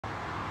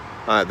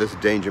Hi, this is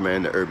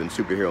DangerMan, the urban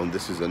superhero, and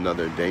this is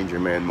another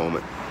DangerMan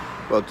moment.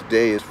 Well,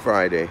 today is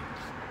Friday.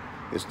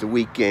 It's the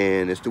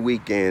weekend. It's the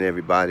weekend,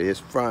 everybody. It's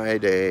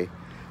Friday,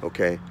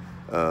 okay?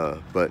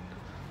 But,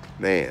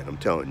 man, I'm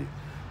telling you,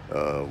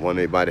 want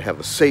everybody to have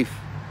a safe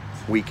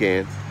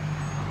weekend.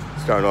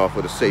 Starting off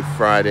with a safe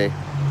Friday.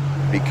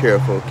 Be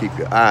careful. Keep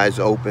your eyes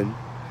open.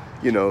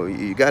 You know,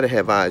 you got to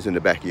have eyes in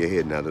the back of your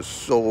head now. There's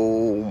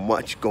so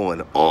much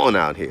going on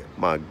out here.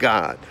 My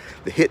God.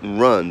 The hit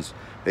and runs.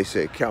 They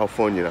say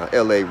California, now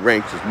LA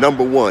ranks as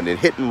 #1 in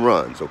hit and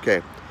runs,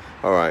 okay?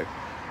 All right.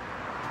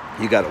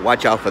 You got to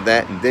watch out for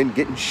that. And then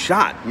getting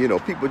shot. You know,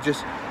 people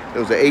just,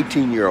 there was an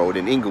 18-year-old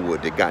in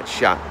Inglewood that got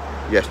shot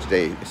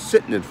yesterday,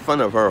 sitting in front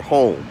of her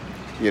home.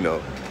 You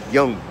know,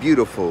 young,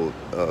 beautiful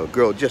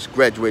girl just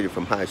graduated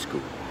from high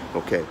school,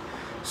 okay?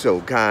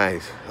 So,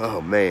 guys,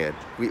 oh, man,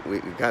 we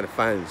got to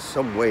find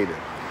some way to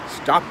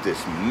stop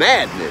this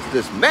madness,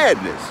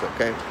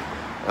 okay?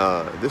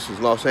 This is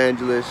Los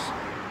Angeles.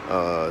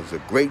 It's a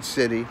great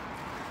city,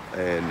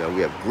 and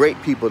we have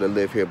great people that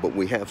live here, but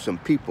we have some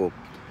people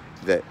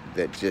that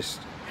just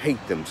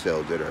hate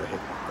themselves, that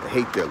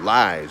hate their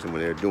lives when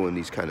they're doing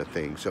these kind of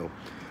things. So,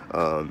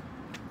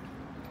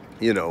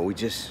 you know, we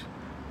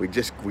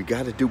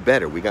got to do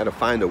better. We got to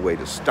find a way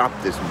to stop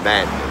this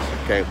madness,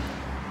 okay?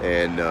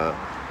 And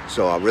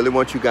so I really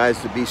want you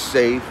guys to be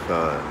safe.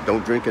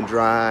 Don't drink and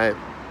drive.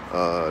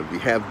 If you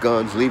have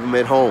guns, leave them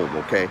at home,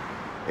 okay?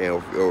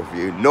 And or if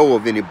you know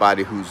of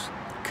anybody who's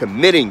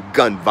committing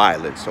gun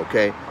violence,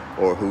 okay,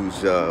 or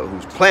who's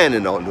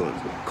planning on doing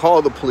it,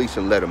 call the police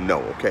and let them know,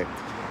 okay?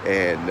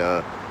 And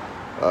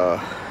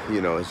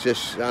you know, it's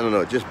just, I don't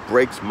know, it just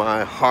breaks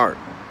my heart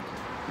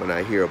when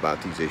I hear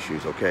about these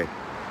issues, okay?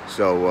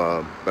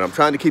 So, but I'm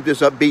trying to keep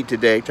this upbeat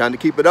today, trying to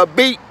keep it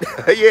upbeat.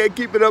 Yeah,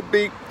 keep it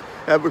upbeat.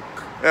 Have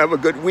a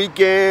good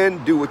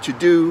weekend. Do what you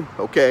do,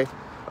 okay?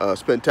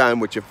 Spend time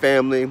with your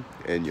family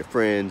and your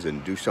friends,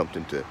 and do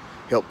something to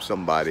help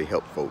somebody,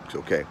 help folks,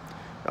 okay?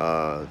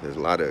 There's a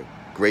lot of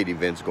great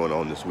events going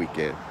on this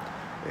weekend,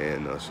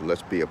 and so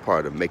let's be a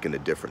part of making a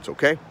difference,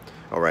 okay?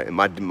 All right, and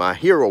my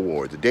hero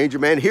awards, the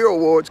DangerMan Hero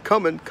Awards,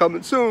 coming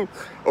soon,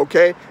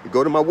 okay?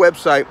 Go to my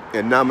website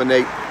and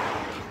nominate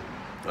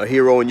a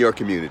hero in your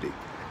community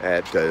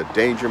at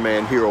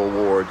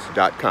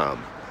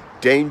DangerManHeroAwards.com.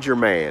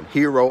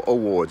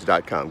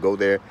 DangerManHeroAwards.com. Go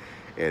there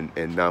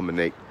and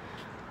nominate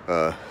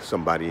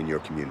somebody in your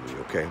community,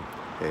 okay?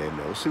 And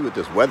we'll see what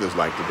this weather's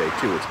like today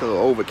too. It's a little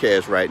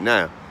overcast right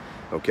now,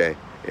 okay?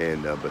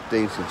 And but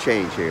things can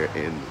change here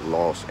in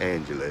Los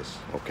Angeles,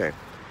 okay?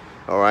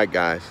 All right,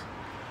 guys.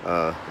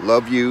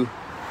 Love you.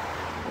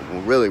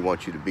 We really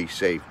want you to be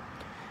safe,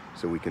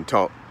 so we can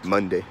talk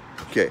Monday,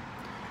 okay?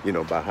 You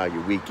know, about how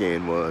your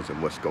weekend was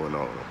and what's going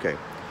on, okay?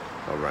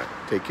 All right.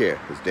 Take care.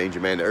 It's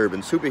DangerMan, the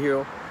urban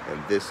superhero,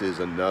 and this is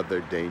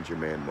another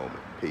DangerMan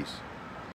moment. Peace.